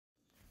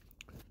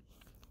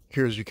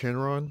Here's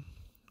Ron.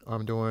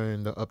 I'm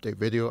doing the update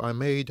video. I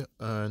made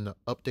an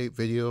update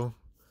video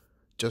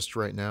just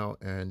right now,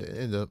 and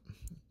it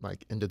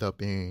ended up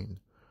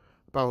being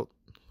about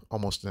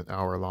almost an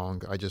hour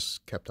long. I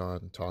just kept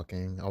on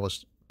talking. I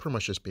was pretty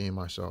much just being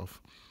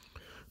myself.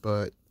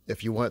 But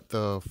if you want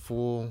the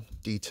full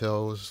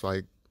details,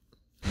 like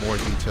more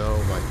detail,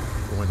 like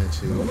going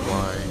into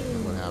why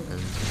and what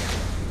happened,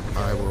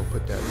 I will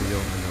put that video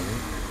in the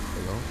link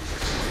below.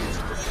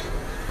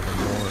 A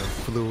more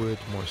fluid,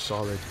 more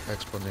solid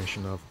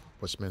explanation of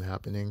what's been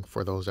happening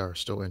for those that are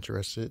still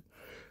interested.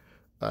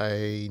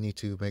 I need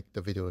to make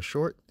the video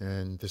short,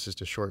 and this is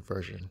the short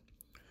version.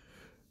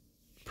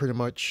 Pretty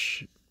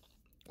much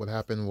what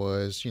happened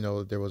was,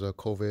 there was a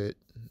COVID,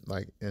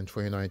 like in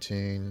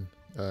 2019.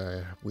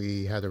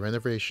 We had a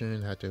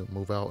renovation, had to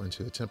move out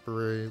into a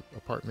temporary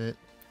apartment,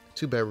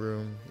 2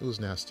 bedroom. It was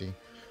nasty.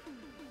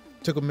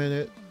 Took a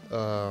minute.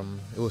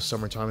 It was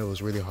summertime. It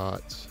was really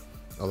hot.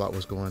 A lot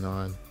was going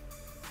on.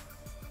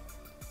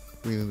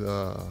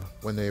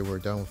 When they were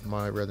done with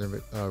my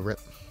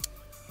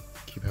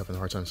keep having a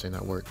hard time saying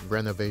that word,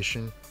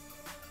 renovation,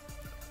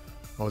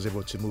 I was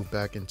able to move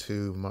back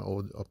into my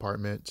old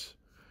apartment,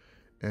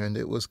 and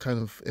it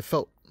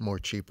felt more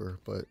cheaper,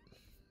 but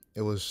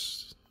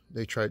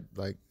they tried,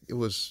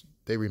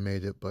 they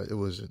remade it, but it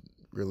wasn't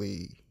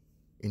really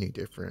any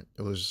different.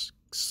 It was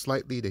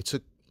they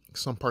took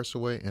some parts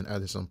away and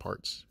added some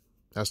parts.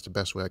 That's the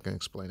best way I can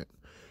explain it.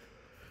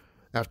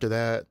 After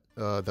that,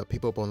 the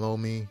people below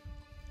me,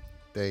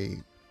 they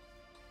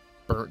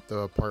burnt the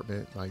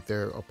apartment, like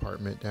their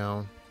apartment,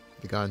 down.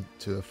 They got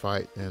into a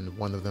fight, and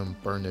one of them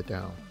burned it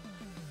down,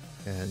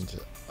 and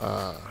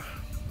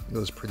it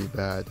was pretty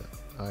bad.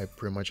 I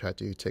pretty much had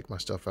to take my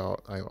stuff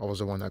out. I was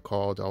the one that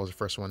called. I was the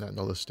first one that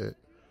noticed it,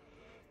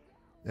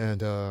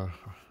 and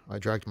I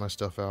dragged my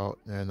stuff out,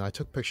 and I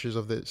took pictures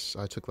of this.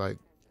 I took like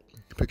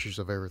pictures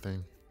of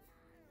everything,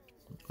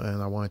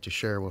 and I wanted to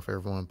share with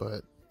everyone,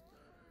 but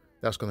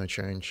that's going to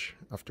change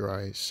after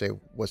I say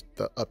what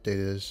the update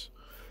is.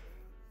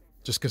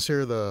 Just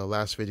consider the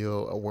last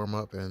video a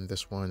warm-up, and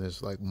this one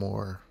is like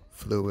more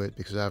fluid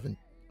because I haven't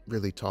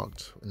really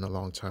talked in a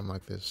long time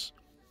like this.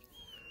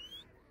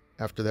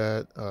 After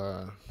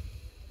that,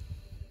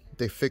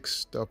 they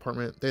fixed the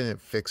apartment. They didn't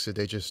fix it.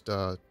 They just,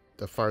 the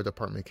fire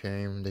department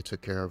came. They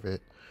took care of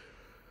it.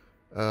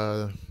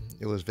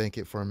 It was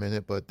vacant for a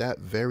minute, but that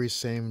very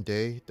same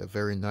day, the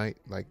very night,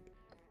 like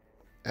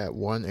at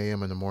 1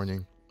 a.m. in the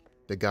morning,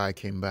 the guy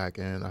came back,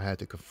 and I had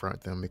to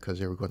confront them because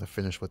they were going to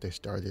finish what they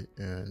started,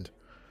 and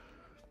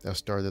that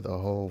started a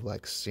whole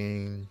like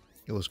scene.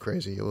 It was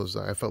crazy.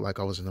 I felt like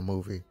I was in a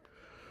movie,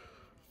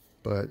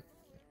 but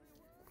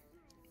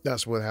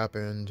that's what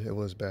happened. It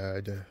was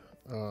bad.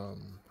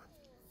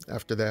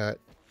 After that,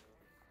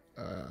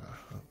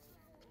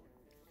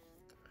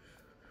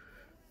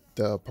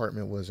 the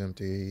apartment was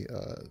empty.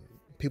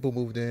 People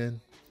moved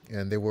in,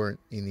 and they weren't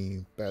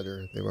any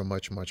better. They were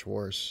much, much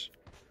worse.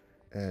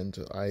 And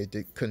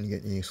couldn't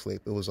get any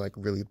sleep. It was like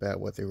really bad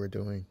what they were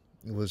doing.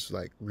 It was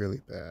like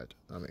really bad.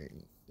 I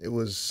mean, it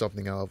was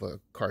something out of a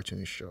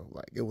cartoon show.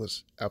 Like, it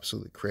was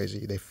absolutely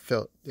crazy. They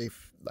filled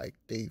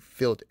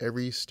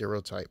every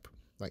stereotype,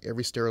 like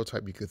every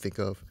stereotype you could think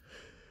of.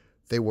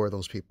 They were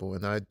those people,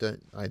 and I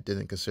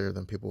didn't consider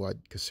them people. I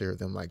considered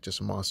them like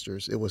just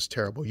monsters. It was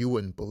terrible. You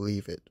wouldn't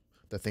believe it.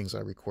 The things I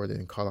recorded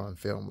and caught on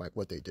film, like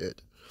what they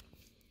did.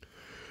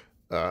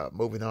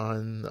 Moving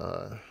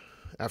on.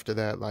 After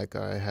that, like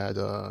I had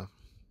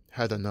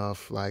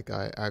enough. Like,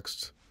 I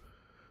asked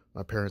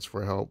my parents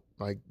for help.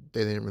 Like,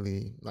 they didn't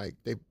really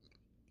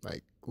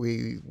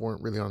we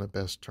weren't really on the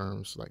best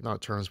terms. Like,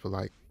 not terms, but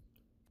like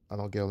I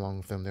don't get along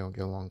with them. They don't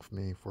get along with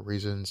me for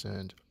reasons,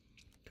 and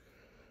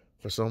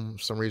for some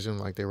reason,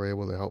 like, they were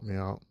able to help me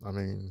out. I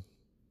mean,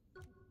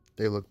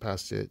 they looked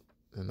past it,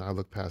 and I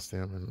looked past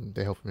them, and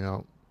they helped me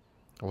out.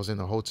 I was in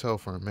a hotel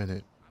for a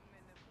minute,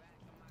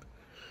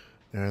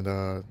 and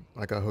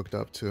I got hooked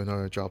up to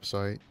another job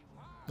site.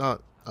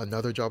 Not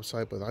another job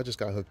site, but I just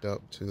got hooked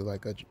up to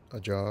like a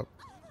job,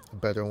 a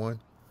better one,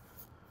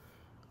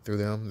 through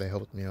them. They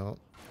helped me out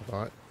a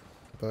lot,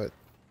 but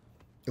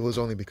it was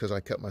only because I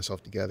kept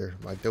myself together.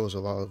 Like, there was a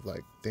lot of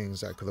like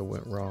things that could have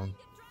went wrong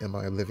in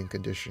my living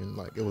condition.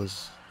 Like,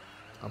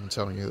 I'm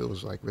telling you, it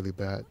was like really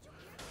bad.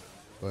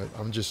 But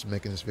I'm just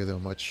making this video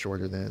much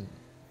shorter than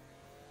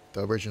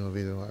the original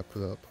video I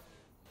put up.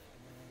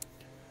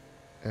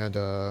 And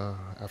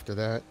after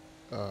that,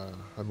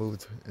 I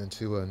moved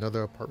into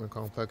another apartment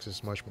complex.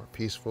 It's much more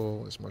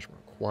peaceful. It's much more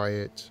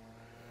quiet.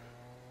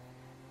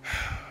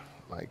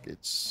 Like,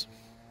 it's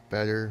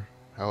better.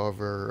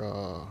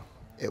 However,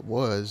 it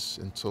was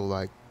until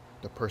like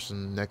the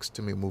person next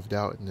to me moved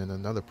out, and then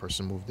another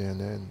person moved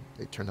in, and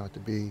they turned out to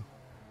be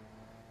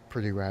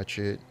pretty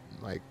ratchet.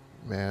 Like,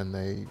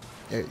 man,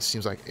 it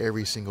seems like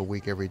every single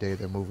week, every day,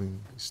 they're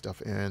moving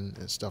stuff in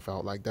and stuff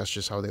out. Like, that's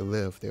just how they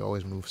live. They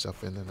always move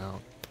stuff in and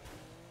out.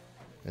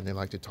 And they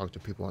like to talk to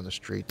people on the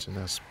streets, and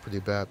that's pretty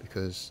bad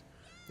because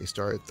they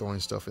started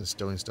throwing stuff and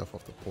stealing stuff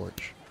off the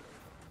porch.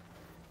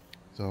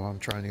 So I'm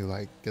trying to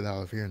like get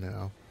out of here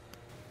now.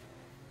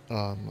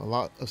 A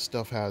lot of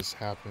stuff has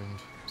happened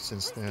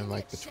since then,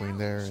 like between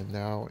there and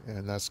now,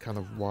 and that's kind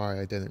of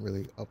why I didn't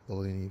really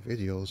upload any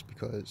videos,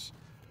 because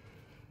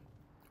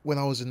when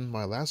I was in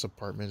my last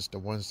apartments, the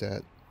ones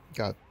that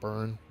got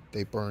burned,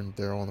 they burned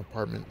their own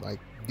apartment. Like,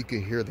 you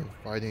could hear them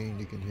fighting,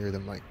 you can hear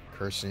them like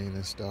cursing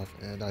and stuff,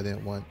 and I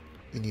didn't want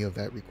any of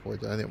that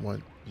recorded. I didn't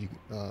want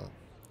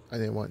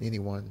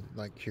anyone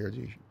like here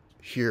to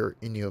hear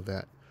any of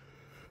that.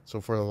 So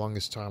for the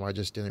longest time, I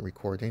just didn't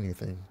record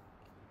anything.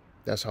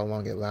 That's how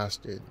long it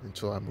lasted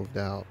until I moved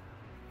out.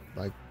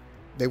 Like,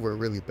 they were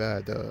really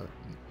bad. The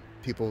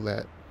people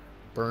that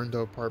burned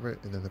the apartment,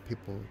 and then the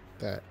people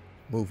that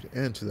moved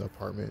into the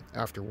apartment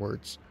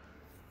afterwards,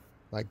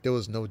 like, there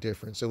was no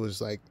difference. It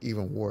was like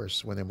even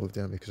worse when they moved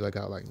in, because I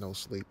got like no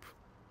sleep,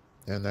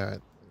 and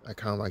that I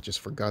kind of like just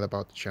forgot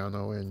about the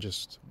channel and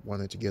just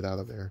wanted to get out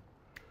of there.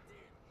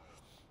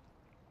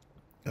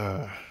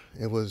 uh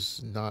it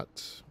was not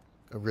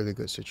a really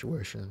good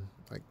situation,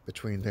 like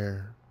between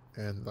there,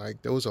 and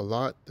like there was a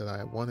lot that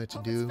I wanted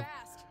to do.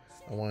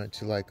 I wanted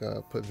to like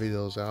put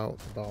videos out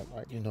about,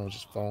 like,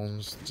 just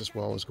phones, just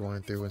what I was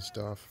going through and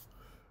stuff,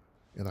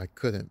 and I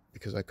couldn't,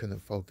 because I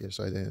couldn't focus.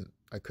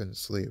 I couldn't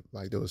sleep.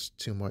 Like, there was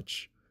too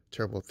much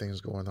terrible things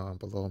going on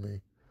below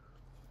me,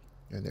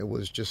 and it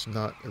was just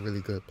not a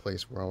really good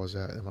place where I was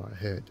at in my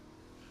head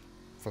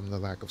from the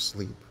lack of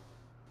sleep.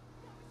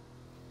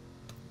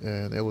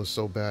 And it was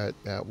so bad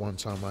that one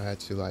time I had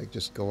to like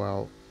just go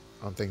out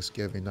on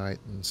Thanksgiving night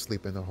and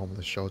sleep in a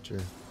homeless shelter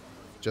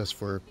just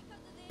for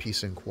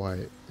peace and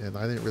quiet. And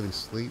I didn't really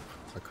sleep.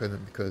 I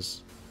couldn't,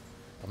 because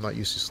I'm not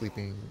used to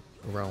sleeping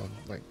around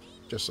like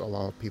just a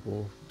lot of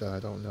people that I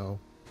don't know.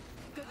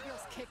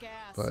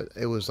 But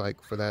it was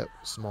like, for that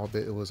small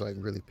bit, it was like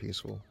really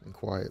peaceful and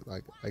quiet.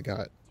 Like, I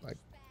got like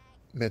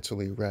mental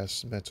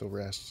rest,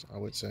 I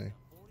would say.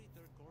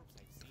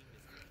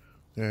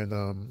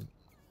 And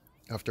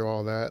after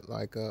all that,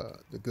 like,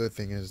 the good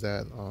thing is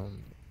that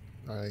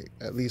I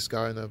at least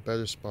got in a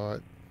better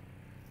spot.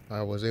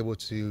 I was able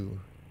to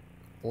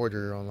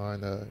order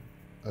online a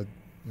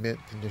mint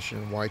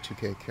condition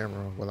Y2K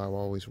camera, what I've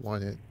always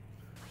wanted,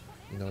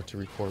 to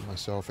record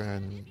myself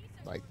and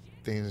like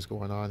things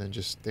going on, and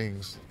just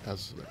things,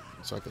 as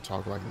so I could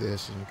talk like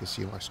this and you could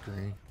see my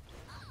screen.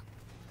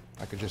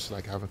 I could just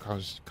like have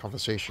a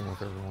conversation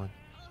with everyone.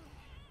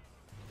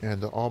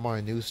 And all my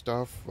new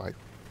stuff, like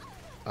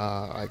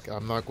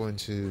I'm not going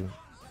to.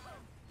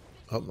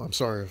 I'm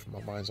sorry if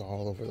my mind's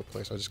all over the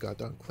place. I just got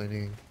done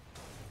cleaning.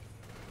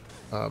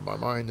 My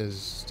mind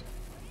is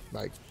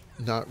like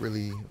not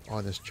really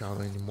on this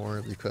channel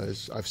anymore,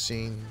 because I've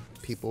seen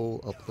people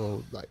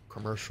upload like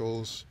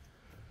commercials,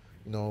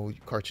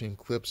 cartoon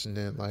clips, and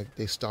then like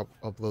they stop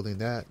uploading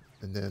that,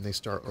 and then they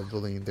start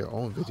uploading their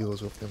own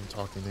videos with them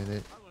talking in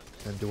it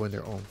and doing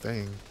their own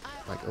thing,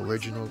 like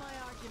original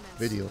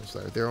videos,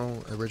 like their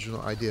own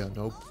original idea,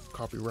 no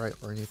copyright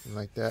or anything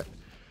like that.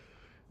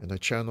 And the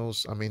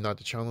channels, I mean, not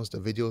the channels, the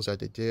videos that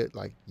they did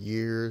like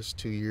years,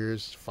 2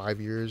 years,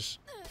 5 years,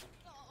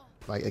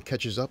 like it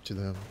catches up to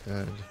them.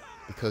 And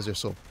because they're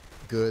so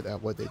good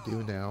at what they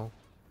do now,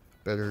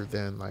 better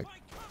than like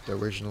the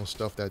original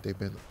stuff that they've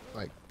been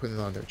like putting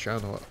on their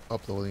channel,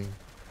 uploading,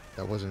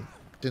 that wasn't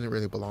didn't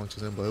really belong to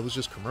them, but it was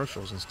just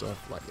commercials and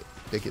stuff. Like,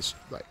 they get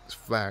like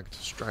flagged,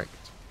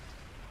 striked,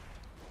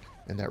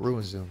 and that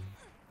ruins them.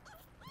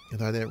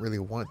 And I didn't really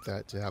want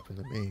that to happen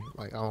to me.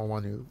 Like, I don't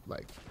want to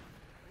like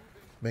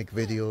make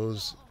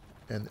videos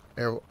and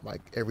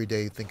like every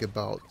day think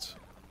about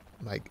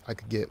like I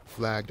could get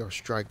flagged or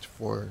striked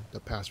for the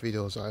past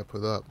videos I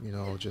put up,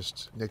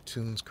 just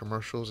Nicktoons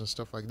commercials and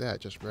stuff like that,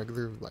 just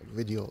regular like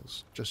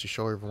videos, just to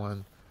show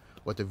everyone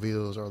what the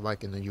videos are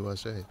like in the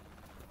USA.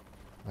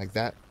 Like,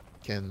 that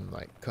can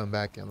like come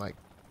back and like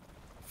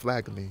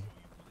flag me,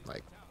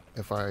 like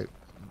if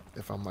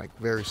I'm like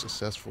very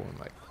successful in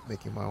like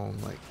making my own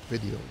like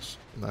videos,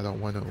 and I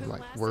don't want to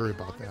like worry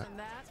about that.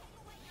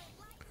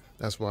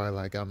 That's why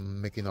like I'm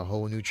making a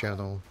whole new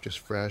channel, just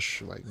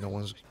fresh, like no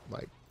one's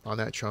like on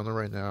that channel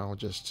right now,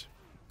 just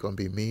gonna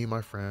be me and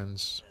my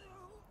friends,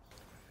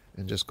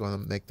 and just gonna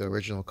make the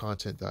original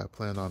content that I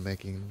planned on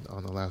making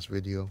on the last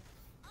video,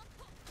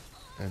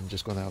 and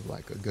just gonna have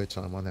like a good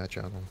time on that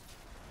channel.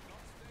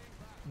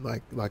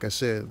 Like I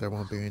said, there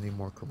won't be any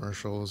more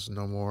commercials,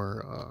 no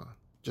more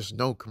just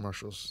no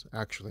commercials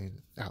actually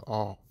at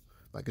all.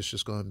 Like, it's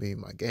just gonna be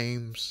my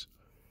games,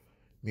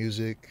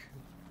 music,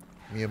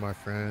 me and my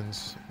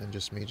friends, and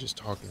just me just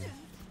talking,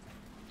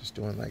 just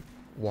doing like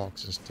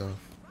walks and stuff.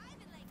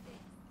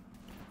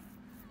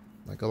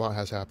 Like, a lot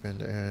has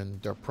happened, and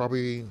there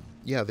probably,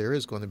 yeah, there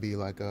is going to be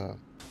like a,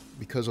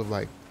 because of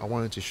like I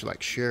wanted to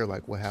like share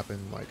like what happened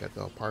like at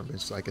the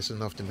apartments. Like, it's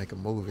enough to make a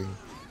movie.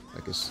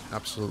 Like, it's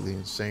absolutely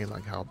insane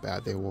like how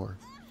bad they were.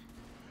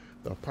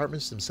 The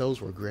apartments themselves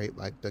were great,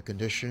 like the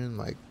condition,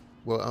 like,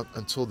 well,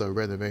 until the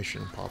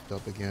renovation popped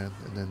up again,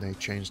 and then they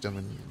changed them,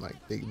 and like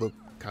they look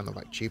kind of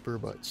like cheaper,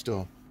 but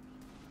still,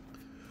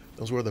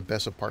 those were the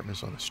best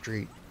apartments on the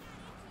street.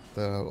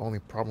 The only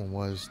problem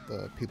was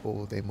the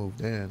people they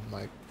moved in.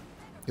 Like,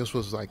 this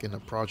was like in the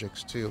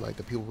projects too. Like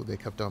the people they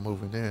kept on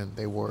moving in,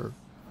 they were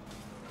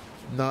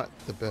not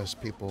the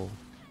best people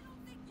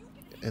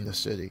in the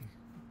city.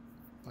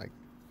 Like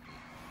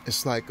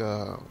it's like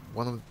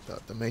one of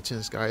the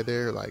maintenance guy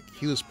there. Like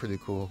he was pretty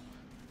cool.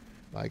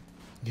 Like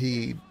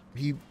he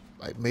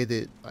like made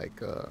it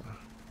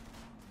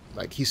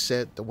like he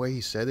said the way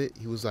he said it.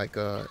 He was like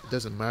it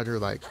doesn't matter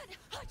like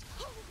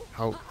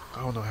how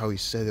I don't know how he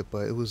said it,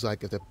 but it was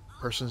like if the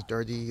person's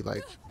dirty,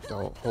 like the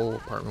whole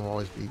apartment will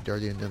always be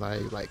dirty. And then I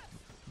like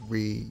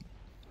re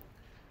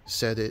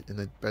said it in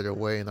a better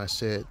way, and I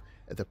said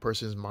if the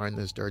person's mind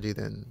is dirty,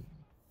 then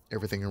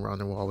everything around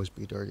them will always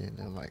be dirty. And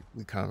then like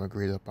we kind of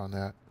agreed up on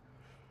that.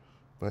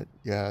 But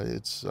yeah,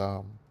 it's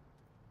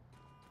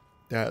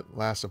that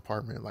last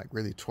apartment like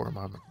really tore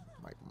my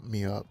like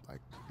me up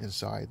like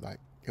inside. Like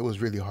it was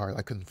really hard.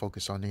 I couldn't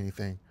focus on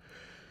anything.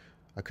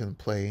 I couldn't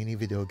play any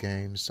video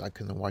games. I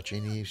couldn't watch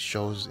any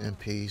shows in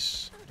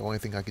peace. The only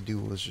thing I could do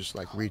was just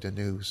like read the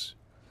news,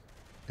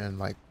 and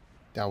like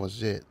that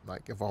was it.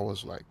 Like if I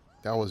was like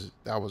that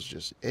was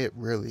just it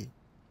really.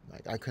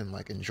 Like I couldn't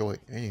like enjoy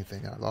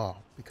anything at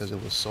all because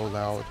it was so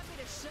loud.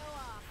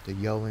 The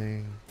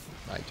yelling,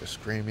 like the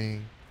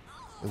screaming.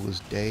 It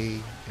was day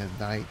and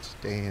night.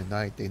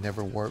 They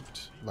never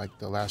worked. Like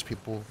the last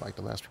people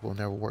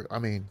never worked. I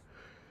mean,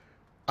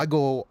 I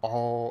go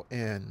all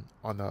in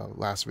on the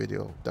last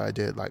video that I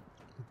did, like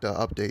the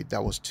update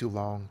that was too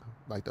long,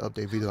 like the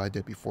update video I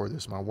did before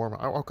this, my warm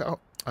up.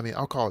 I mean,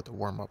 I'll call it the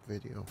warm up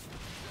video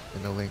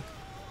in the link,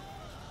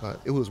 but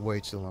it was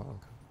way too long.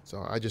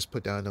 So I just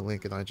put down the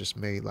link and I just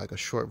made like a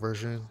short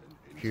version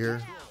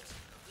here.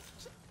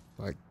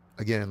 Like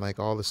again, like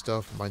all the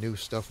stuff, my new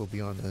stuff will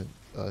be on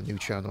the new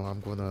channel.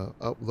 I'm gonna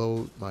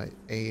upload my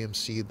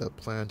AMC, the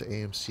planned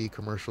AMC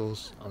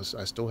commercials.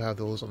 I still have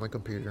those on my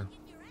computer,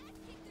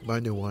 my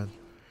new one.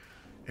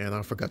 And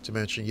I forgot to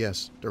mention,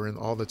 yes, during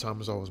all the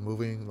times I was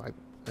moving, like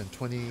in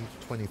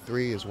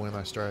 2023 is when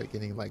I started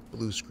getting like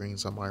blue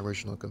screens on my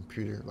original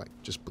computer, like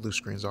just blue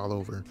screens all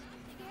over.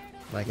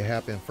 Like it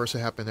happened, first it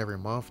happened every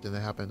month, then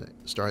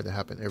started to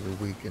happen every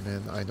week. And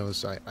then I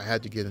noticed I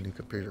had to get a new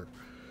computer.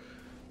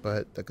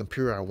 But the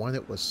computer I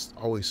wanted was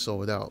always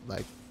sold out.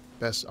 Like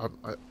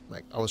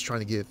like I was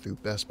trying to get it through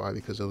Best Buy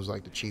because it was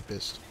like the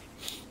cheapest.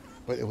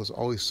 But it was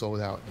always sold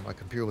out and my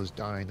computer was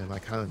dying and I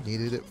kind of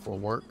needed it for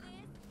work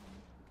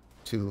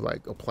to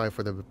like apply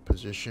for the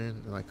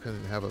position, and I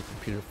couldn't have a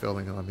computer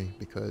failing on me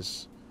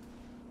because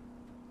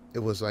it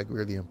was like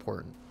really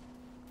important.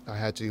 I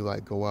had to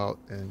like go out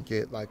and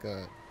get like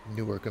a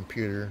newer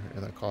computer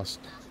and it cost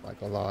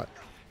like a lot,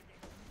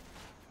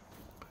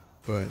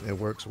 but it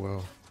works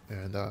well.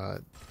 And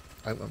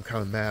I'm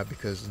kind of mad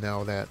because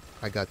now that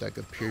I got that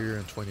computer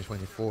in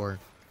 2024,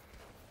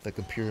 the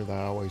computer that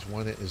I always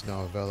wanted is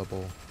now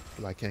available,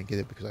 but I can't get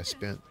it because I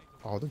spent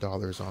all the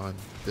dollars on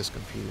this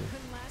computer.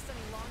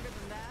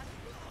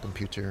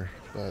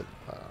 But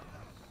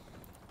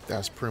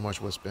that's pretty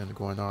much what's been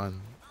going on.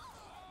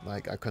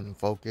 Like I couldn't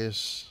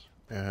focus,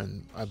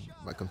 and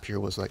my computer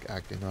was like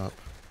acting up,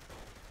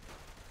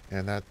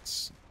 and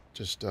that's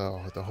just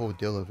the whole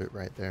deal of it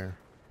right there.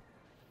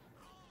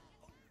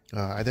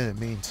 I didn't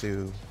mean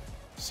to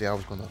say I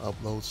was going to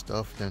upload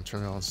stuff, then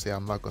turn around and say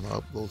I'm not going to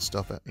upload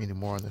stuff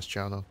anymore on this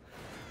channel.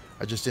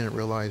 I just didn't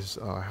realize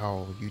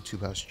how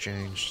YouTube has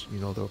changed. You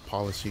know, the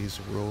policies,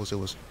 the rules, it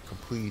was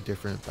completely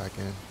different back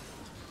in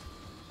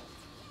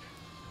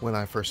when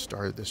I first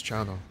started this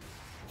channel.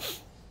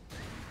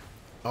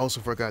 I also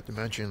forgot to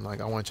mention,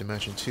 like I wanted to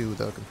mention too,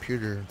 the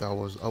computer that I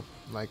was up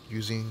like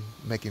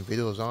making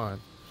videos on.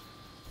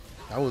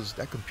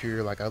 That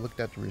computer, like I looked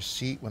at the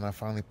receipt when I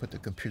finally put the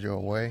computer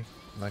away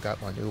and I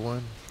got my new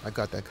one. I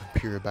got that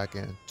computer back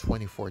in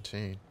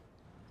 2014.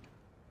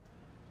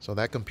 So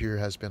that computer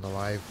has been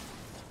alive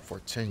for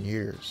 10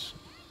 years.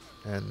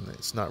 And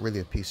it's not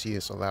really a PC,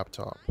 it's a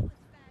laptop.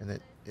 And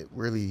it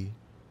really,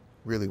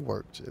 really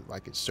worked.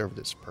 It served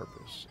its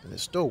purpose. And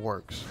it still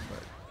works,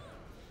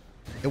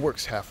 but it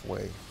works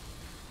halfway.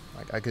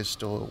 Like I could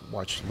still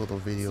watch little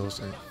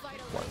videos and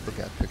look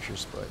at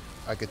pictures, but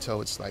I could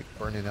tell it's like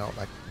burning out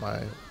like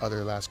my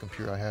other last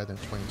computer I had in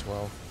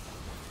 2012.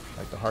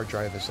 Like the hard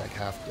drive is like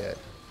half dead.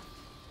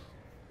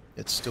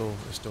 It still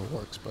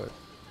works, but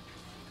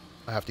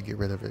I have to get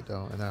rid of it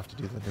though, and I have to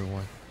do the new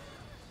one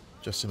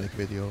just to make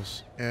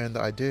videos. And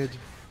I did,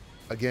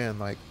 again,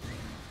 like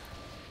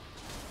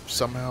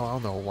somehow I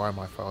don't know why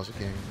my files are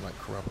getting like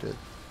corrupted.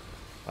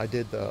 I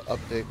did the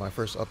update, my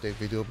first update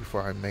video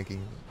before I'm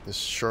making this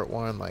short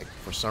one. Like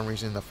for some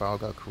reason the file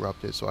got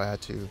corrupted, so I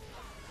had to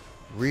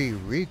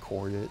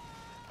re-record it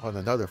on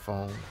another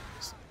phone,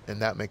 and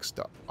that makes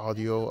the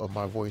audio of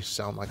my voice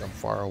sound like I'm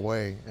far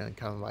away and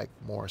kind of like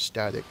more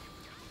static.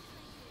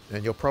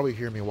 And you'll probably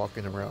hear me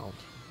walking around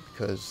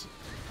because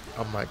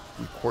I'm like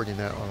recording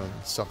that on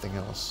something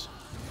else.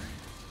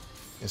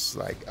 It's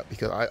like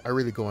because I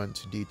really go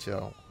into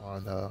detail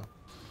on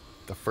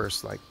the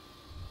first like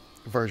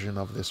version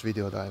of this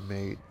video that I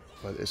made,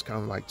 but it's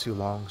kind of like too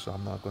long, so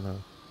I'm not gonna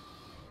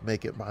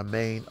make it my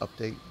main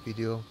update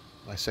video.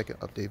 My second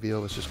update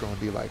video is just going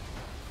to be like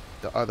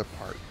the other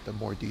part, the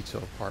more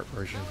detailed part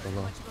version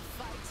below.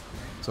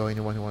 So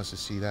anyone who wants to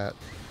see that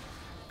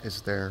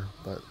is there,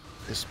 but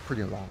it's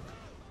pretty long.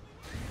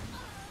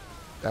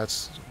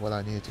 That's what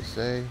I needed to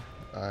say.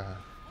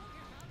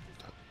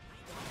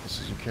 This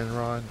is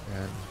Kenron,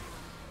 and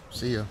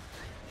see ya.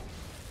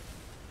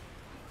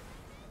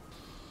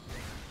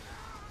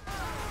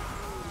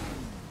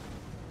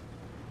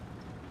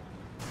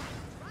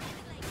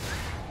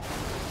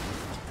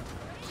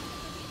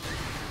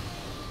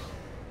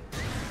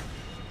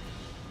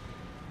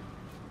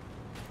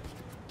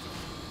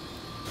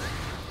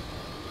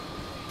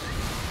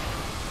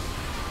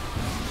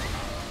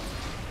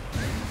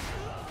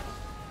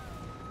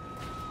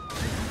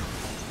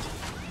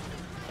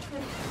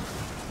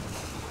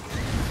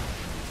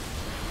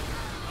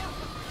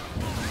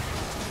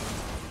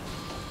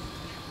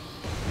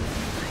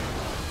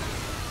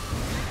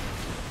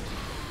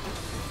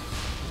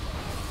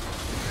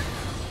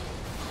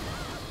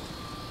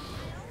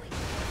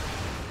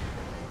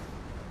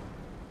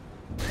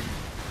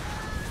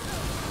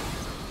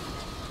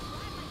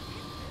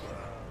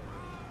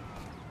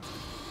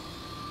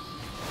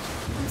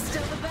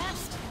 Still the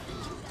best.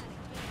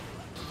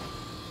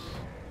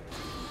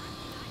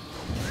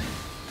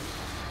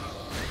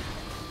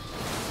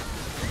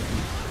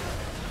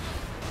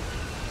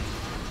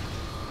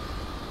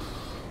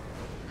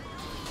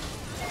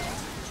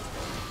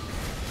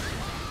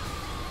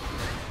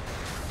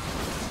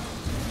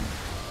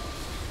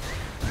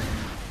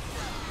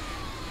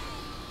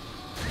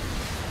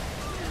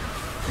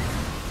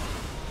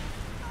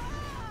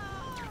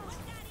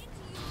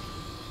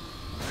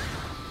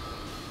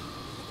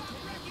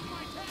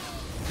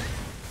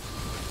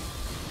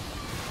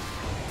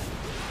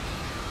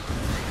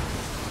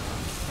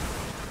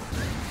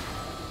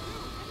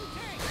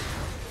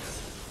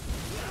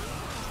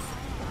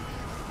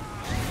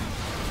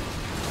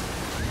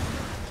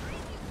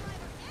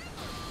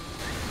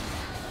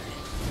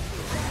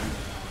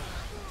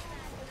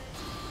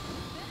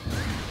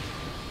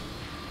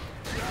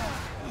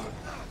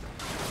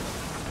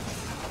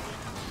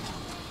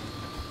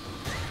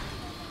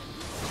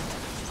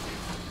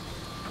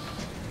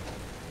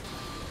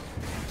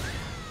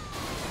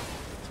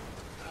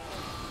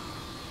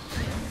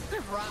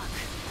 Rock.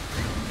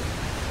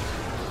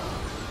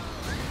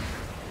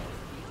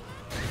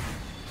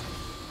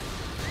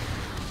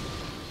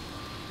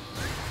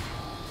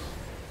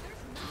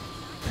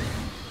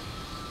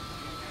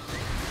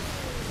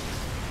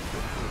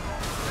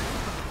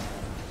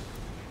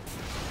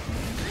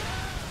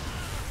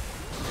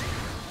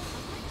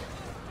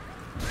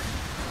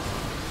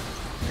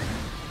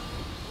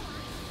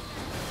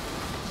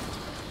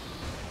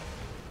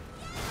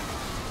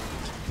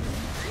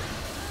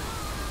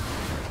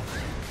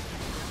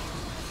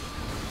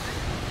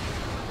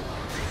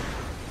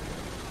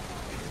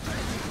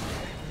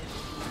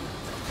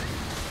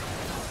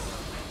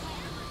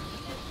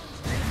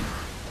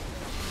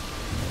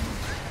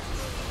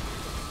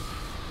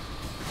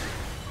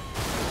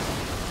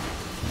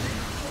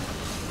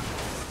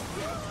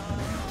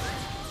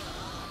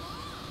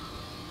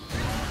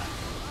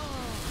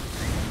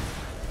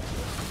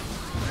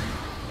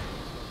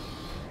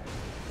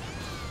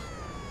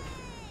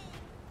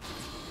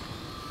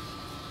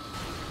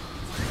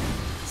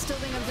 Still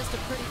think I'm just a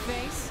pretty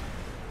face?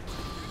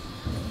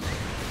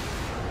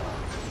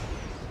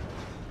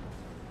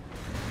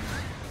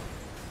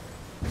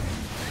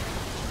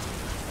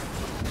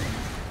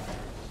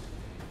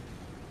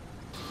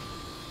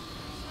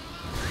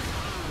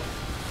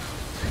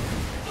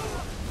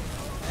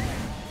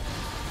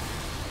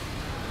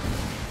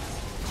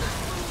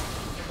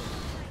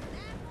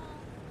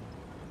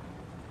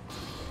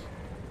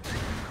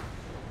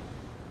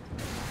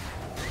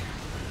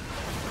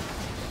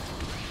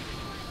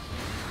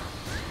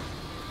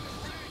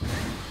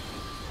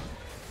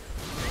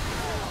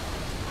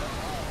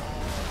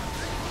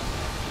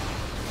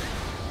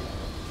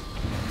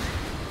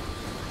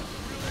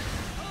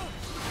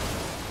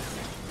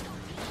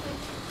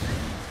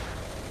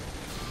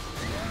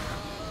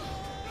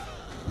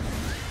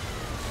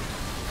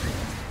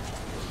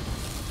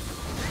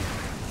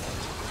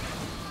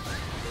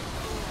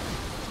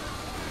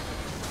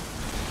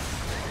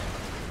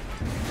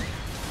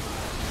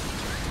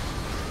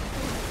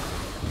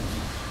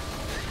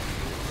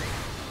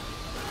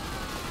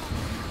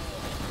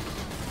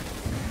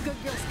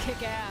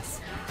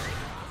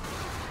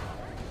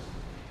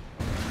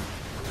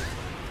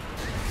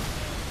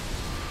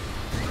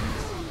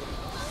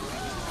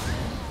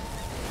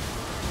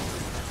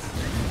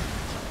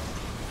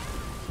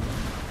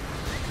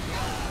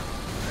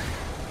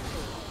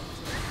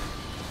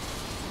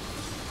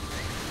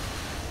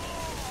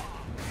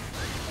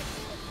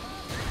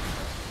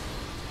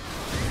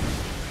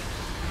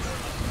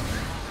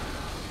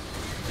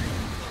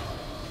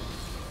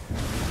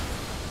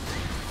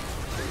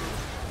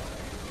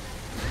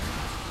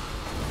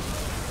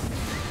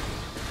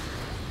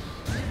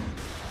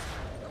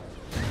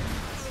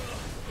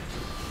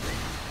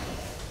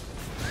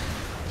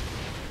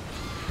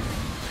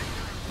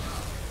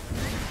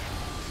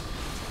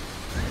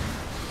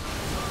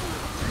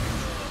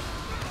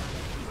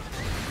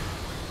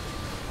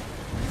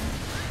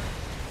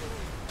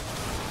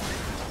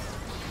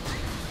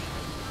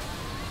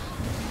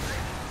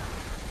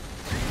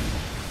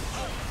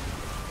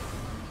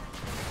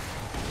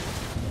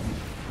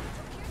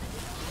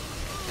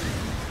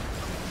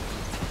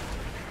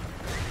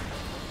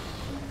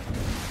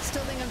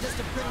 Just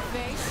a pretty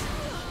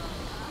face.